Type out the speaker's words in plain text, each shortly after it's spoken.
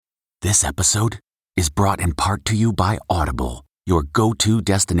This episode is brought in part to you by Audible, your go-to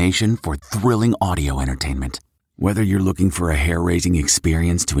destination for thrilling audio entertainment. Whether you're looking for a hair-raising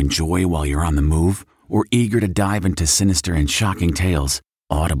experience to enjoy while you're on the move or eager to dive into sinister and shocking tales,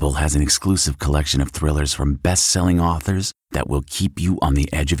 Audible has an exclusive collection of thrillers from best-selling authors that will keep you on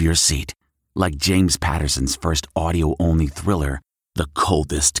the edge of your seat. Like James Patterson's first audio-only thriller, The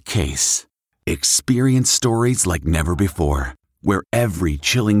Coldest Case. Experience stories like never before, where every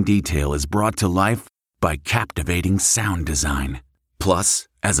chilling detail is brought to life by captivating sound design. Plus,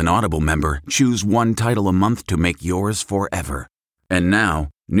 as an Audible member, choose one title a month to make yours forever. And now,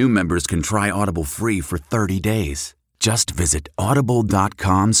 new members can try Audible free for 30 days. Just visit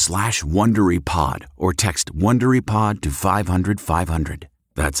audible.com/WonderyPod or text WonderyPod to 500-500.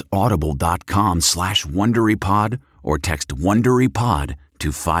 That's audible.com/WonderyPod or text WonderyPod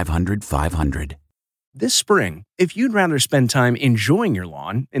to 500-500. This spring, if you'd rather spend time enjoying your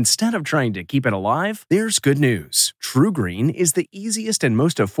lawn instead of trying to keep it alive, there's good news. TruGreen is the easiest and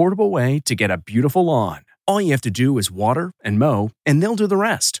most affordable way to get a beautiful lawn. All you have to do is water and mow, and they'll do the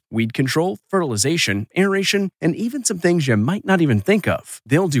rest. Weed control, fertilization, aeration, and even some things you might not even think of.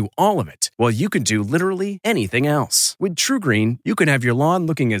 They'll do all of it, while you can do literally anything else. With TruGreen, you can have your lawn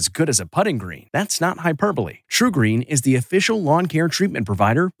looking as good as a putting green. That's not hyperbole. TruGreen is the official lawn care treatment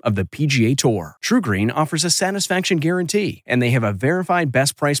provider of the PGA Tour. TruGreen offers a satisfaction guarantee, and they have a verified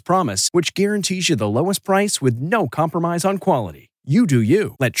best price promise, which guarantees you the lowest price with no compromise on quality. You do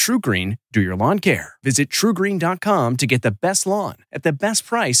you. Let TruGreen do your lawn care. Visit TruGreen.com to get the best lawn at the best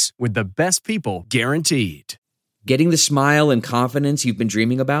price with the best people guaranteed. Getting the smile and confidence you've been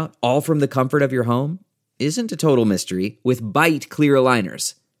dreaming about, all from the comfort of your home, isn't a total mystery with Byte clear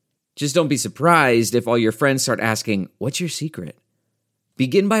aligners. Just don't be surprised if all your friends start asking, "What's your secret?"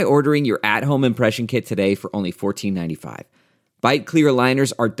 Begin by ordering your at-home impression kit today for only $14.95. Byte clear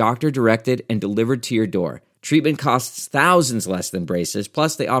aligners are doctor-directed and delivered to your door. Treatment costs thousands less than braces,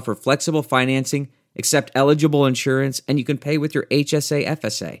 plus they offer flexible financing, accept eligible insurance, and you can pay with your HSA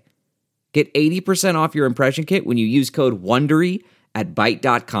FSA. Get 80% off your impression kit when you use code WONDERY at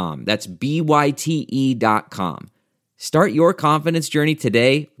Byte.com. That's BYTE.com. Start your confidence journey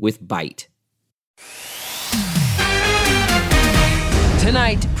today with Byte.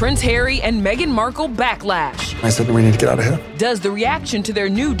 Tonight, Prince Harry and Meghan Markle backlash. I said we need to get out of here. Does the reaction to their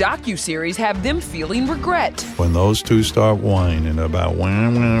new docuseries have them feeling regret? When those two start whining about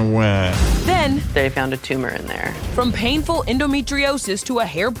wah, wah, wah. Then, they found a tumor in there. From painful endometriosis to a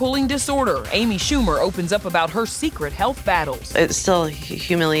hair-pulling disorder, Amy Schumer opens up about her secret health battles. It's still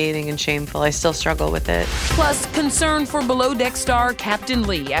humiliating and shameful. I still struggle with it. Plus, concern for below-deck star Captain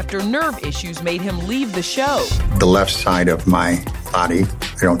Lee after nerve issues made him leave the show. The left side of my body, I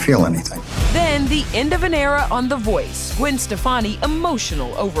don't feel anything. Then the end of an era on The Voice. Gwen Stefani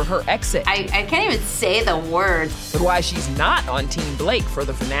emotional over her exit. I can't even say the word. But why she's not on Team Blake for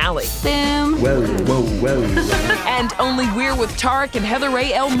the finale. Boom. Whoa, whoa, whoa. And Only We're with Tarek and Heather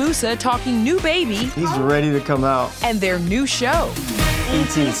Rae El Moussa talking new baby. He's ready to come out. And their new show.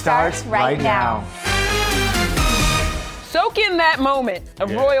 ET starts right now. Soak in that moment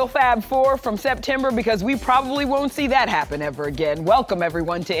of Royal Fab 4 from September, because we probably won't see that happen ever again. Welcome,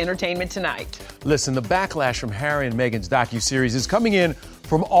 everyone, to Entertainment Tonight. Listen, the backlash from Harry and Meghan's docuseries is coming in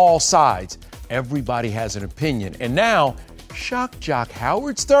from all sides. Everybody has an opinion. And now, shock jock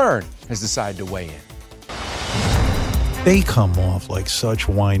Howard Stern has decided to weigh in. They come off like such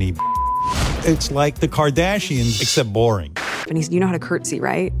whiny. It's like the Kardashians, except boring. And you know how to curtsy,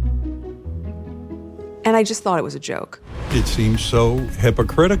 right? And I just thought it was a joke. It seems so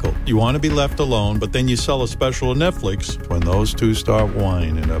hypocritical. You want to be left alone, but then you sell a special on Netflix. When those two start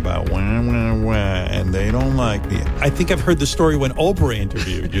whining about wah, wah, wah, and they don't like me. I think I've heard the story when Oprah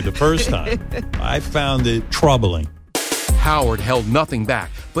interviewed you the first time. I found it troubling. Howard held nothing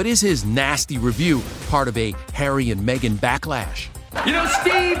back, but is his nasty review part of a Harry and Meghan backlash? You know,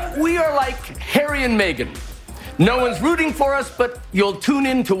 Steve, we are like Harry and Meghan. No one's rooting for us, but you'll tune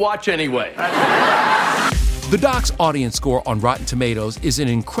in to watch anyway. The doc's audience score on Rotten Tomatoes is an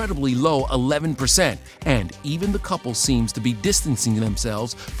incredibly low 11%, and even the couple seems to be distancing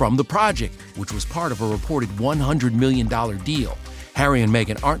themselves from the project, which was part of a reported $100 million deal. Harry and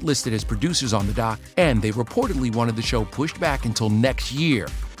Meghan aren't listed as producers on the doc, and they reportedly wanted the show pushed back until next year.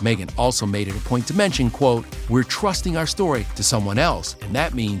 Meghan also made it a point to mention, quote, "We're trusting our story to someone else, and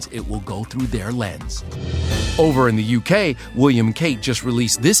that means it will go through their lens." Over in the UK, William and Kate just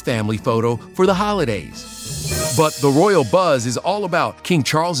released this family photo for the holidays. But the royal buzz is all about King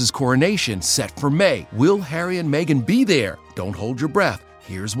Charles's coronation set for May. Will Harry and Meghan be there? Don't hold your breath.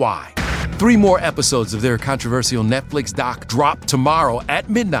 Here's why. 3 more episodes of their controversial Netflix doc drop tomorrow at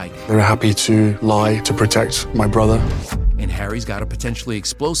midnight. They're happy to lie to protect my brother. And Harry's got a potentially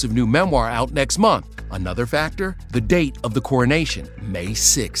explosive new memoir out next month. Another factor, the date of the coronation, May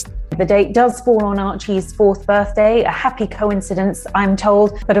 6th. The date does fall on Archie's 4th birthday, a happy coincidence, I'm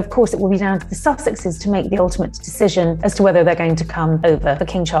told. But of course, it will be down to the Sussexes to make the ultimate decision as to whether they're going to come over for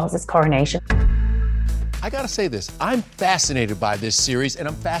King Charles's coronation. I gotta say this, I'm fascinated by this series and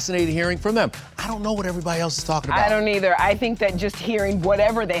I'm fascinated hearing from them. I don't know what everybody else is talking about. I don't either. I think that just hearing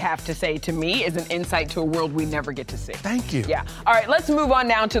whatever they have to say to me is an insight to a world we never get to see. Thank you. Yeah. All right, let's move on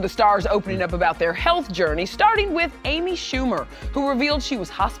now to the stars opening up about their health journey, starting with Amy Schumer, who revealed she was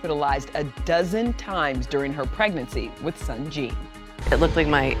hospitalized a dozen times during her pregnancy with son Gene. It looked like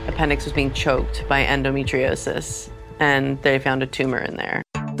my appendix was being choked by endometriosis, and they found a tumor in there.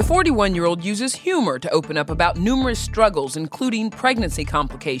 The 41-year-old uses humor to open up about numerous struggles, including pregnancy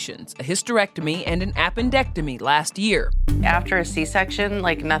complications, a hysterectomy, and an appendectomy last year. After a C-section,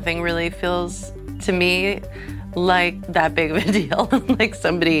 nothing really feels to me like that big of a deal. Like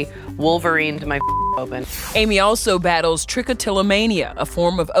somebody Wolverined my open. Amy also battles trichotillomania, a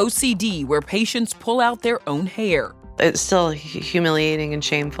form of OCD where patients pull out their own hair. It's still humiliating and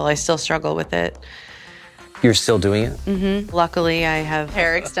shameful. I still struggle with it. You're still doing it? Mm-hmm. Luckily, I have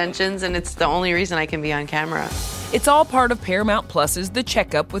hair extensions, and it's the only reason I can be on camera. It's all part of Paramount Plus's The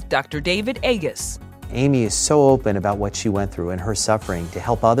Checkup with Dr. David Agus. Amy is so open about what she went through and her suffering to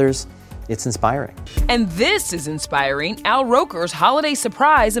help others. It's inspiring. And this is inspiring Al Roker's holiday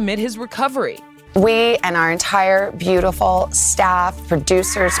surprise amid his recovery. We and our entire beautiful staff,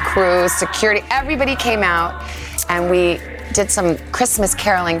 producers, crews, security, everybody came out and we did some Christmas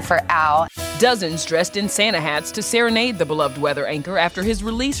caroling for Al. Dozens dressed in Santa hats to serenade the beloved weather anchor after his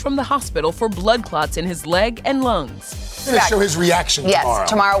release from the hospital for blood clots in his leg and lungs. We're going to show his reaction tomorrow. Yes,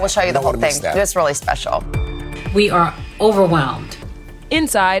 tomorrow we'll show you the whole thing. It's really special. We are overwhelmed.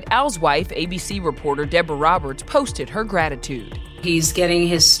 Inside, Al's wife, ABC reporter Deborah Roberts, posted her gratitude. He's getting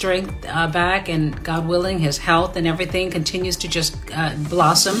his strength back, and God willing, his health and everything continues to just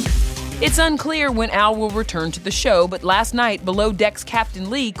blossom. It's unclear when Al will return to the show, but last night, Below Deck's Captain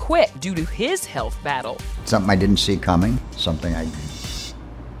Lee quit due to his health battle. Something I didn't see coming, something I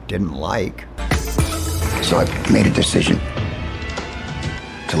didn't like. So I made a decision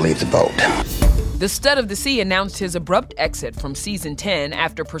to leave the boat. The Stud of the Sea announced his abrupt exit from season 10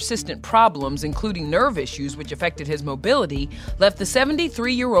 after persistent problems, including nerve issues which affected his mobility, left the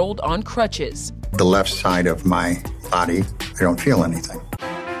 73-year-old on crutches. The left side of my body, I don't feel anything.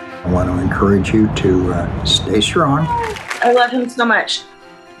 I want to encourage you to stay strong. I love him so much.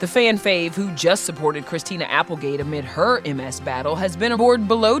 The fan fave, who just supported Christina Applegate amid her MS battle, has been aboard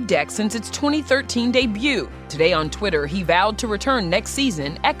Below Deck since its 2013 debut. Today on Twitter, he vowed to return next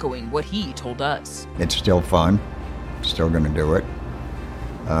season, echoing what he told us. It's still fun. Still going to do it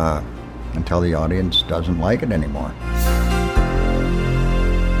until the audience doesn't like it anymore.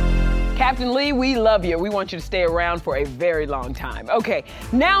 Captain Lee, we love you. We want you to stay around for a very long time. Okay,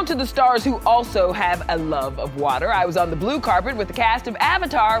 now to the stars who also have a love of water. I was on the blue carpet with the cast of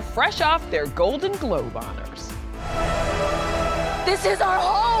Avatar, fresh off their Golden Globe honors. This is our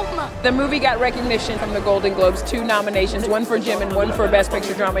home! The movie got recognition from the Golden Globes, 2 nominations, one for Jim and one for Best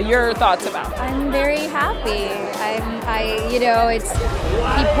Picture Drama. Your thoughts about it? I'm very happy. He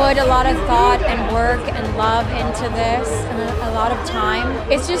put a lot of thought and work and love into this, and a lot of time.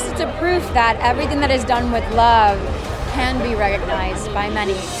 It's a proof that everything that is done with love can be recognized by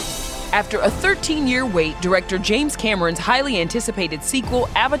many. After a 13-year wait, director James Cameron's highly anticipated sequel,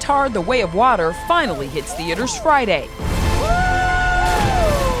 Avatar: The Way of Water, finally hits theaters Friday.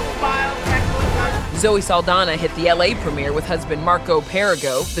 Zoe Saldana hit the LA premiere with husband Marco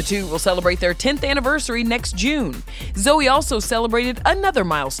Perigo. The two will celebrate their 10th anniversary next June. Zoe also celebrated another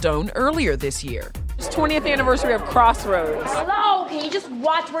milestone earlier this year. It's 20th anniversary of Crossroads. Hello, can you just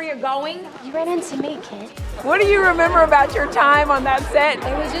watch where you're going? You ran into me, kid. What do you remember about your time on that set?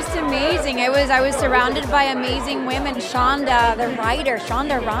 It was just amazing. I was surrounded by amazing women. Shonda, the writer,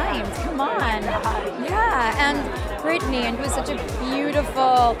 Shonda Rhimes, come on. Yeah, and Brittany, and it was such a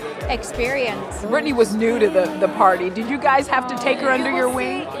beautiful experience. Brittany was new to the party. Did you guys have to take her under your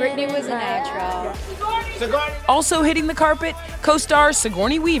wing? Brittany was a natural. Also hitting the carpet, co-stars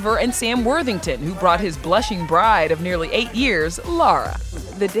Sigourney Weaver and Sam Worthington, who brought his blushing bride of nearly 8 years, Lara.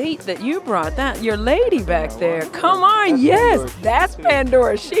 The date that you brought, your lady back there, come on, yes, that's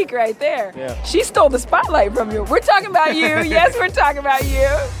Pandora Chic right there. Yeah. She stole the spotlight from you. We're talking about you. Yes, we're talking about you.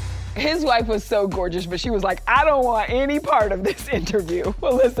 His wife was so gorgeous, but she was like, I don't want any part of this interview.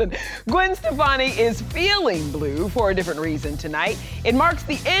 Well, listen, Gwen Stefani is feeling blue for a different reason tonight. It marks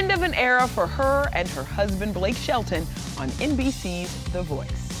the end of an era for her and her husband, Blake Shelton, on NBC's The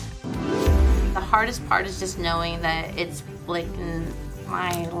Voice. The hardest part is just knowing that it's Blake and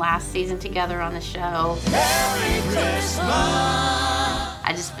my last season together on the show. Merry Christmas!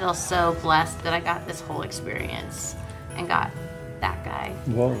 I just feel so blessed that I got this whole experience and got that guy.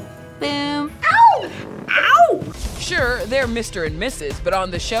 Whoa. Boom. Ow! Ow! Sure, they're Mr. and Mrs., but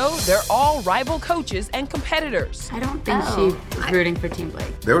on the show, they're all rival coaches and competitors. I don't think she was rooting for Team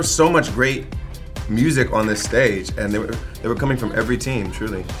Blake. There was so much great music on this stage, and they were coming from every team,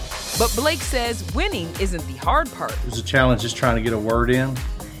 truly. But Blake says winning isn't the hard part. It was a challenge just trying to get a word in.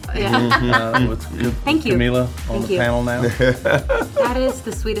 Yeah. With Thank you. Camila on the panel now. That is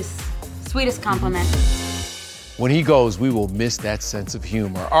the sweetest compliment. When he goes, we will miss that sense of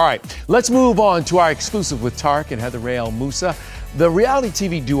humor. All right, let's move on to our exclusive with Tarek and Heather Rae Musa. The reality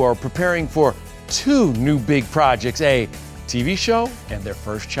TV duo are preparing for 2 new big projects, a TV show and their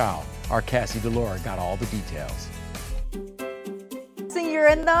first child. Our Cassie DeLora got all the details. So you're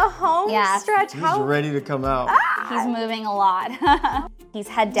in the home stretch. He's ready to come out. He's moving a lot. He's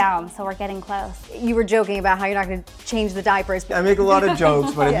head down, so we're getting close. You were joking about how you're not going to change the diapers. I make a lot of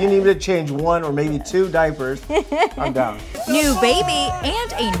jokes, but if you need me to change 1 or maybe 2 diapers, I'm down. New baby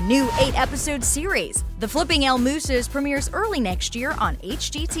and a new 8-episode series. The Flipping El Mousas premieres early next year on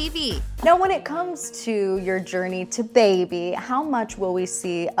HGTV. Now, when it comes to your journey to baby, how much will we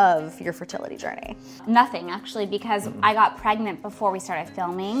see of your fertility journey? Nothing, actually, because I got pregnant before we started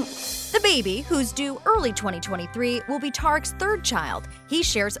filming. The baby, who's due early 2023, will be Tarek's 3rd child. He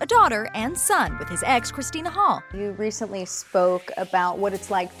shares a daughter and son with his ex, Christina Hall. You recently spoke about what it's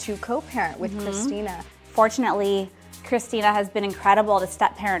like to co-parent with Christina. Fortunately, Christina has been incredible to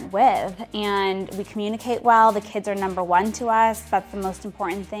step-parent with, and we communicate well. The kids are number 1 to us. That's the most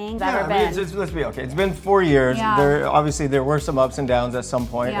important thing that's ever been. Let's be okay. It's been 4 years. Yeah. Obviously, there were some ups and downs at some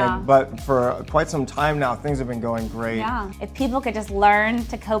point, Yeah. but for quite some time now, things have been going great. Yeah. If people could just learn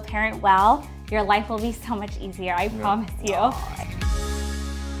to co-parent well, your life will be so much easier. I promise you.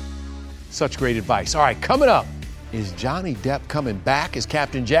 Such great advice. All right, coming up, is Johnny Depp coming back as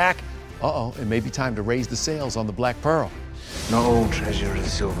Captain Jack? Uh-oh, it may be time to raise the sails on the Black Pearl. No treasure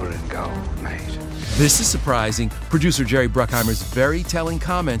is silver and gold, mate. This is surprising. Producer Jerry Bruckheimer's very telling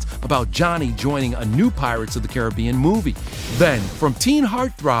comments about Johnny joining a new Pirates of the Caribbean movie. Then, from teen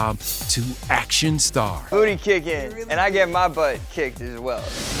heartthrob to action star. Booty kicking, and I get my butt kicked as well.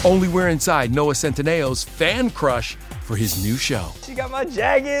 Only we're inside Noah Centineo's fan crush for his new show. She got my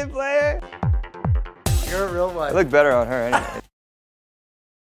jacket, player. You're a real one. I look better on her anyway.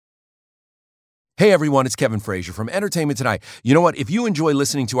 Hey everyone, it's Kevin Frazier from Entertainment Tonight. You know what? If you enjoy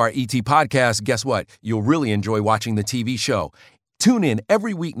listening to our ET podcast, guess what? You'll really enjoy watching the TV show. Tune in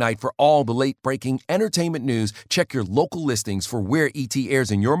every weeknight for all the late-breaking entertainment news. Check your local listings for where ET airs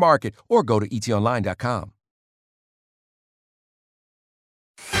in your market or go to etonline.com.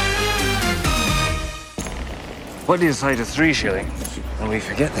 What do you say to 3 shillings? And we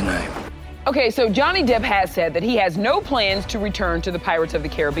forget the name. Okay, so Johnny Depp has said that he has no plans to return to the Pirates of the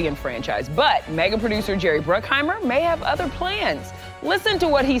Caribbean franchise, but mega producer Jerry Bruckheimer may have other plans. Listen to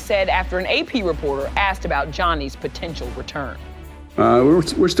what he said after an AP reporter asked about Johnny's potential return.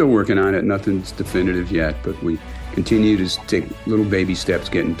 We're still working on it. Nothing's definitive yet, but we continue to take little baby steps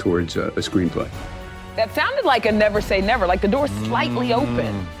getting towards a screenplay. That sounded like a never say never, like the door's slightly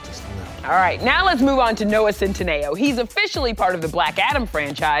open. All right, now let's move on to Noah Centineo. He's officially part of the Black Adam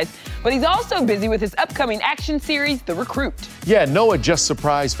franchise, but he's also busy with his upcoming action series, The Recruit. Yeah, Noah just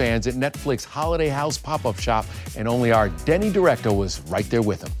surprised fans at Netflix Holiday House pop-up shop, and only our Denny director was right there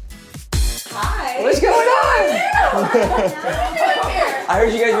with him. Hi. What's going on? I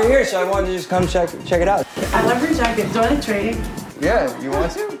heard you guys were here, so I wanted to just come check it out. I love your jacket. Do you want to trade? Yeah, you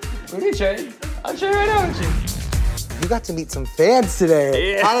want to? We can trade. I'll trade right now with you. You got to meet some fans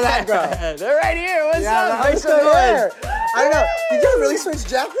today. Yeah. How did that go? They're right here. What's up? Nice to hear. I know. Did you really switch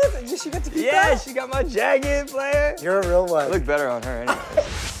jackets? And she got to keep that? She got my jacket, player. You're a real one. I look better on her anyway.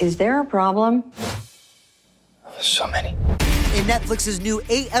 Is there a problem? So many. In Netflix's new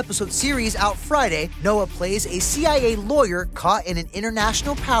 8-episode series out Friday, Noah plays a CIA lawyer caught in an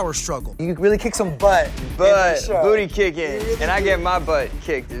international power struggle. You really kick some butt. Booty kicking, and I get my butt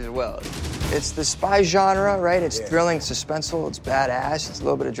kicked as well. It's the spy genre, right? It's thrilling, suspenseful, it's badass, it's a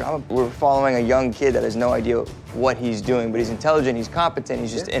little bit of drama. We're following a young kid that has no idea what he's doing, but he's intelligent, he's competent,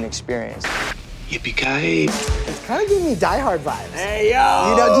 he's just inexperienced. Yippee-ki-yay. It's kind of giving me Die Hard vibes. Hey,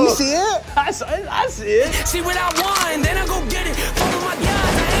 yo! You know, do you see it? I see it. See, without wine, then I go get it. Follow my guys, I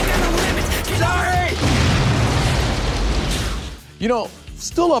ain't got no You know,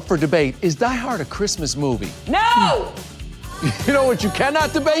 still up for debate, is Die Hard a Christmas movie? No! You know what you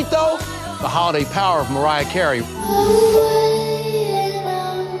cannot debate, though? The holiday power of Mariah Carey.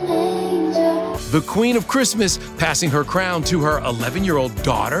 The Queen of Christmas passing her crown to her 11-year-old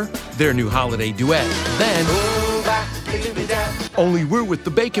daughter, their new holiday duet. Then, only we're with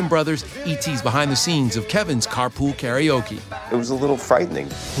the Bacon Brothers, E.T.'s behind the scenes of Kevin's Carpool Karaoke. It was a little frightening.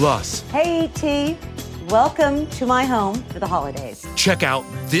 Plus, hey, E.T., welcome to my home for the holidays. Check out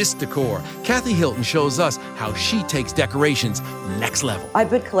this decor. Kathy Hilton shows us how she takes decorations next level. I've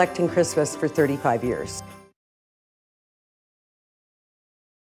been collecting Christmas for 35 years.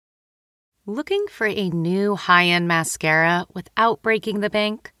 Looking for a new high-end mascara without breaking the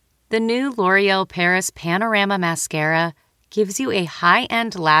bank? The new L'Oreal Paris Panorama Mascara gives you a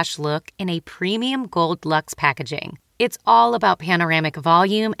high-end lash look in a premium gold luxe packaging. It's all about panoramic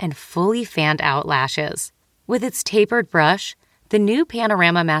volume and fully fanned-out lashes. With its tapered brush, the new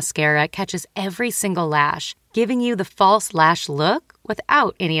Panorama Mascara catches every single lash, giving you the false lash look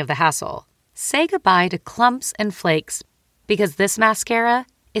without any of the hassle. Say goodbye to clumps and flakes, because this mascara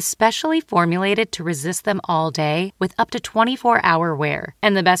is specially formulated to resist them all day with up to 24-hour wear.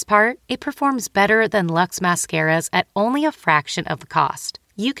 And the best part? It performs better than Luxe mascaras at only a fraction of the cost.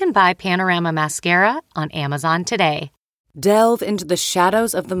 You can buy Panorama Mascara on Amazon today. Delve into the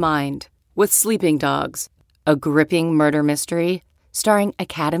shadows of the mind with Sleeping Dogs, a gripping murder mystery starring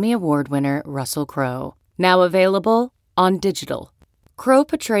Academy Award winner Russell Crowe. Now available on digital. Crowe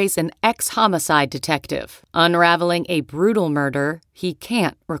portrays an ex-homicide detective, unraveling a brutal murder he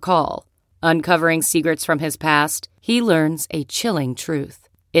can't recall. Uncovering secrets from his past, he learns a chilling truth.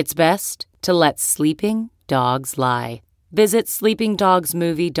 It's best to let sleeping dogs lie. Visit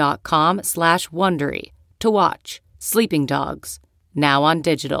sleepingdogsmovie.com/Wondery to watch Sleeping Dogs, now on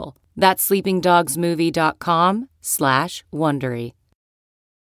digital. That's sleepingdogsmovie.com/Wondery.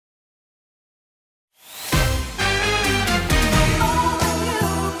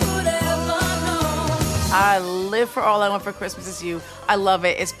 I live for All I Want for Christmas Is You. I love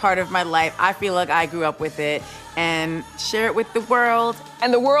it. It's part of my life. I feel like I grew up with it and share it with the world.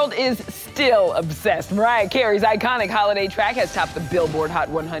 And the world is still obsessed. Mariah Carey's iconic holiday track has topped the Billboard Hot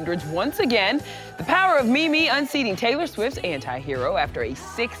 100s once again. The power of Mimi unseating Taylor Swift's anti-hero after a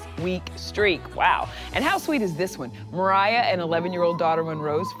 6-week streak. Wow. And how sweet is this one? Mariah and 11-year-old daughter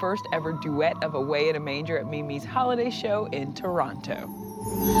Monroe's first ever duet of Away in a Manger at Mimi's holiday show in Toronto.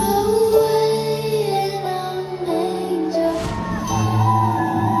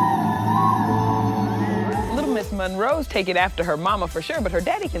 Little Miss Monroe's taking after her mama for sure, but her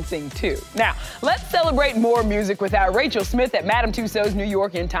daddy can sing too. Now, let's celebrate more music with our Rachel Smith at Madame Tussauds New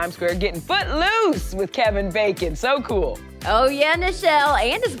York in Times Square getting footloose with Kevin Bacon. So cool. Oh yeah, Nichelle,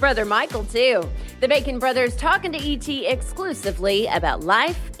 and his brother Michael too. The Bacon Brothers talking to E.T. exclusively about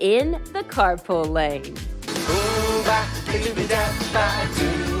life in the carpool lane.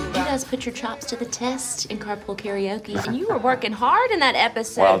 You guys put your chops to the test in Carpool Karaoke, and you were working hard in that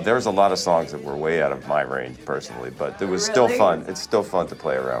episode. Well, there's a lot of songs that were way out of my range personally, but it was still fun. It's still fun to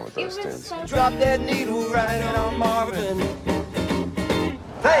play around with those tunes. Drop that needle right on Marvin.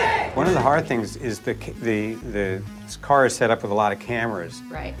 Hey! One of the hard things is the car is set up with a lot of cameras.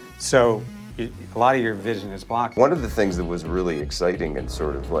 Right. So a lot of your vision is blocked. One of the things that was really exciting and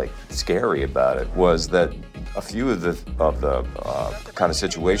sort of like scary about it was that a few of the kind of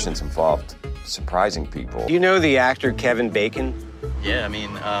situations involved surprising people. You know the actor Kevin Bacon? Yeah, I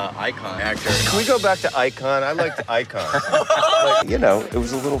mean, Icon actor. Can we go back to Icon? I liked Icon. You know, it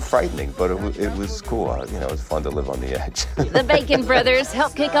was a little frightening, but it was cool. You know, it was fun to live on the edge. The Bacon Brothers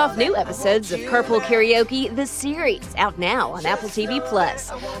help kick off new episodes of Carpool Karaoke, the series, out now on Apple TV+.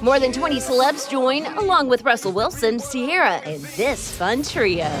 More than 20 celebs join, along with Russell Wilson, Ciara, and this fun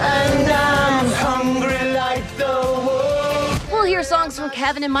trio. And I'm hungry like the wolf. We'll hear songs from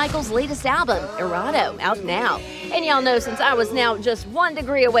Kevin and Michael's latest album, Errato, out now. And y'all know since I was now just 1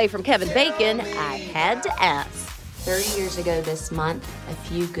 degree away from Kevin Bacon, I had to ask. 30 years ago this month, a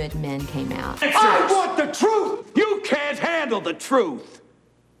few good men came out. I want the truth! You can't handle the truth!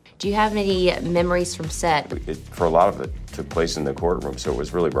 Do you have any memories from set? For a lot of it took place in the courtroom, so it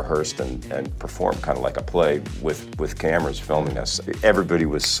was really rehearsed and performed kind of like a play with cameras filming us. Everybody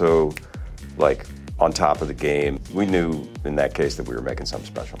was so, like, on top of the game. We knew in that case that we were making something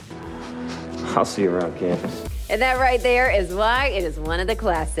special. I'll see you around campus. And that right there is why it is one of the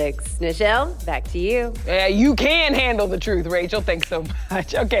classics. Nichelle, back to you. Yeah, you can handle the truth, Rachel. Thanks so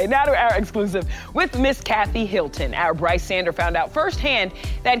much. Okay, now to our exclusive with Miss Kathy Hilton. Our Bryce Sander found out firsthand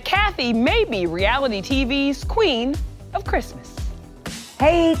that Kathy may be reality TV's queen of Christmas.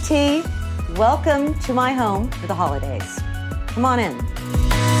 Hey, E.T., welcome to my home for the holidays. Come on in.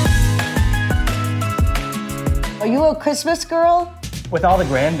 Are you a Christmas girl? With all the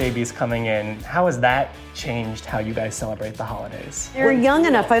grandbabies coming in, how has that changed how you guys celebrate the holidays? They're young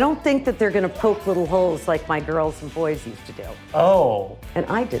enough. I don't think that they're going to poke little holes like my girls and boys used to do. Oh. And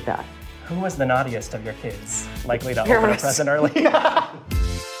I did that. Who was the naughtiest of your kids? Likely to open a present early?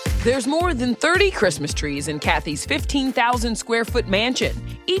 There's more than 30 Christmas trees in Kathy's 15,000 square foot mansion.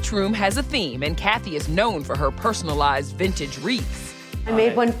 Each room has a theme, and Kathy is known for her personalized vintage wreaths. I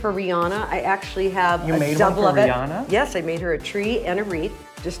made one for Rihanna. I actually have a double of it. You made one for Rihanna? Yes, I made her a tree and a wreath.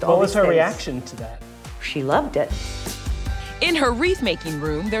 Just all What was her things. reaction to that? She loved it. In her wreath-making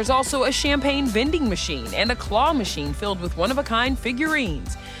room, there's also a champagne vending machine and a claw machine filled with one-of-a-kind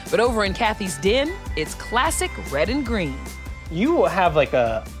figurines. But over in Kathy's den, it's classic red and green. You have like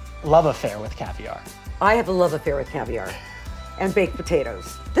a love affair with caviar. I have a love affair with caviar and baked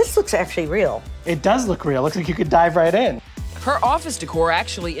potatoes. This looks actually real. It does look real. Looks like you could dive right in. Her office decor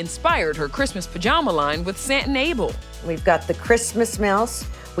actually inspired her Christmas pajama line with Santa and Abel. We've got the Christmas mouse,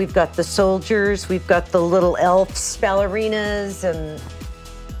 we've got the soldiers, we've got the little elves, ballerinas, and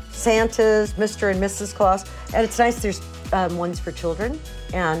Santas, Mr. and Mrs. Claus. And it's nice, there's ones for children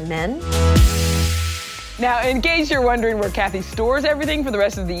and men. Now, in case you're wondering where Kathy stores everything for the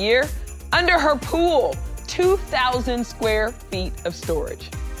rest of the year, under her pool, 2,000 square feet of storage.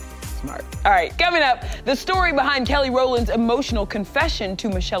 Smart. All right, coming up, the story behind Kelly Rowland's emotional confession to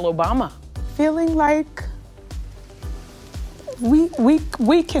Michelle Obama. Feeling like we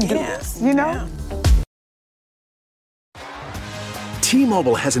can do this, you know?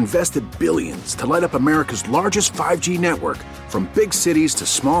 T-Mobile has invested billions to light up America's largest 5G network, from big cities to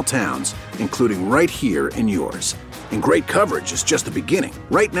small towns, including right here in yours. And great coverage is just the beginning.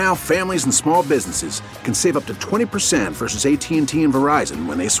 Right now, families and small businesses can save up to 20% versus AT&T and Verizon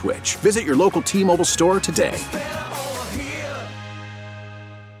when they switch. Visit your local T-Mobile store today.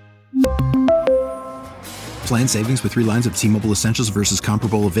 Plan savings with 3 lines of T-Mobile Essentials versus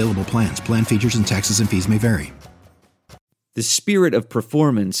comparable available plans. Plan features and taxes and fees may vary. The spirit of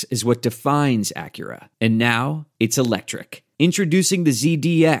performance is what defines Acura. And now, it's electric. Introducing the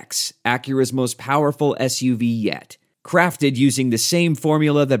ZDX, Acura's most powerful SUV yet. Crafted using the same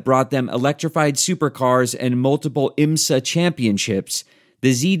formula that brought them electrified supercars and multiple IMSA championships,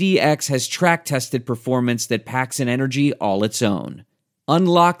 the ZDX has track-tested performance that packs an energy all its own.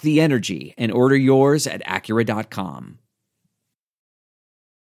 Unlock the energy and order yours at Acura.com.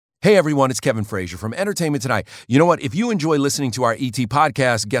 Hey everyone, it's Kevin Frazier from Entertainment Tonight. You know what? If you enjoy listening to our ET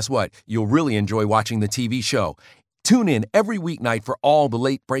podcast, guess what? You'll really enjoy watching the TV show. Tune in every weeknight for all the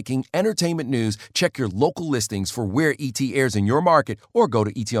late-breaking entertainment news. Check your local listings for where ET airs in your market or go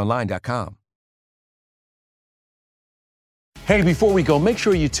to etonline.com. Hey, before we go, make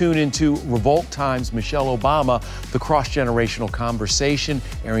sure you tune into Revolt Times Michelle Obama, the cross-generational conversation,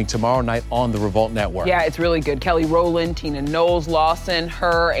 airing tomorrow night on the Revolt Network. Yeah, it's really good. Kelly Rowland, Tina Knowles Lawson,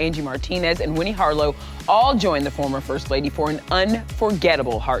 her, Angie Martinez, and Winnie Harlow all joined the former First Lady for an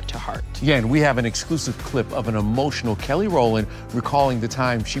unforgettable heart-to-heart. Yeah, and we have an exclusive clip of an emotional Kelly Rowland recalling the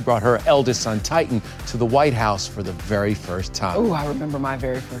time she brought her eldest son, Titan, to the White House for the very first time. Oh, I remember my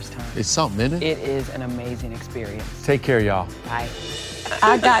very first time. It's something, isn't it? It is an amazing experience. Take care, y'all. Bye.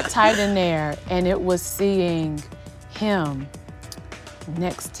 I got Titan there, and it was seeing him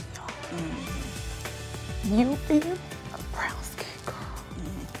next to y'all. You being a brown-skinned girl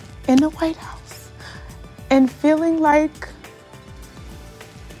in the White House. And feeling like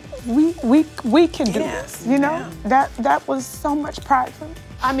we can do this, you know? Yeah. That was so much pride for me.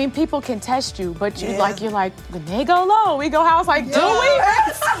 I mean, people can test you, but you're like, when they go low, we go high. I was like, do we?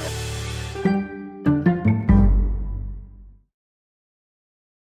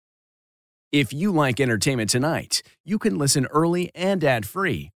 If you like Entertainment Tonight, you can listen early and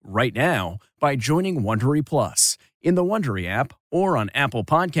ad-free right now by joining Wondery Plus in the Wondery app or on Apple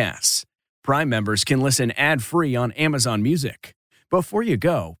Podcasts. Prime members can listen ad-free on Amazon Music. Before you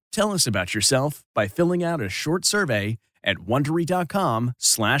go, tell us about yourself by filling out a short survey at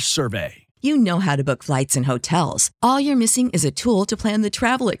Wondery.com/survey. You know how to book flights and hotels. All you're missing is a tool to plan the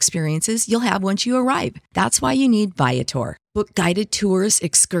travel experiences you'll have once you arrive. That's why you need Viator. Book guided tours,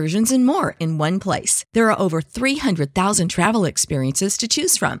 excursions, and more in one place. There are over 300,000 travel experiences to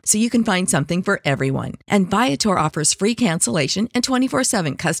choose from, so you can find something for everyone. And Viator offers free cancellation and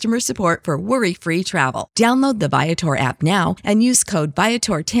 24/7 customer support for worry-free travel. Download the Viator app now and use code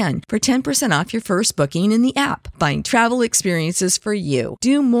Viator10 for 10% off your first booking in the app. Find travel experiences for you.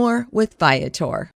 Do more with Viator.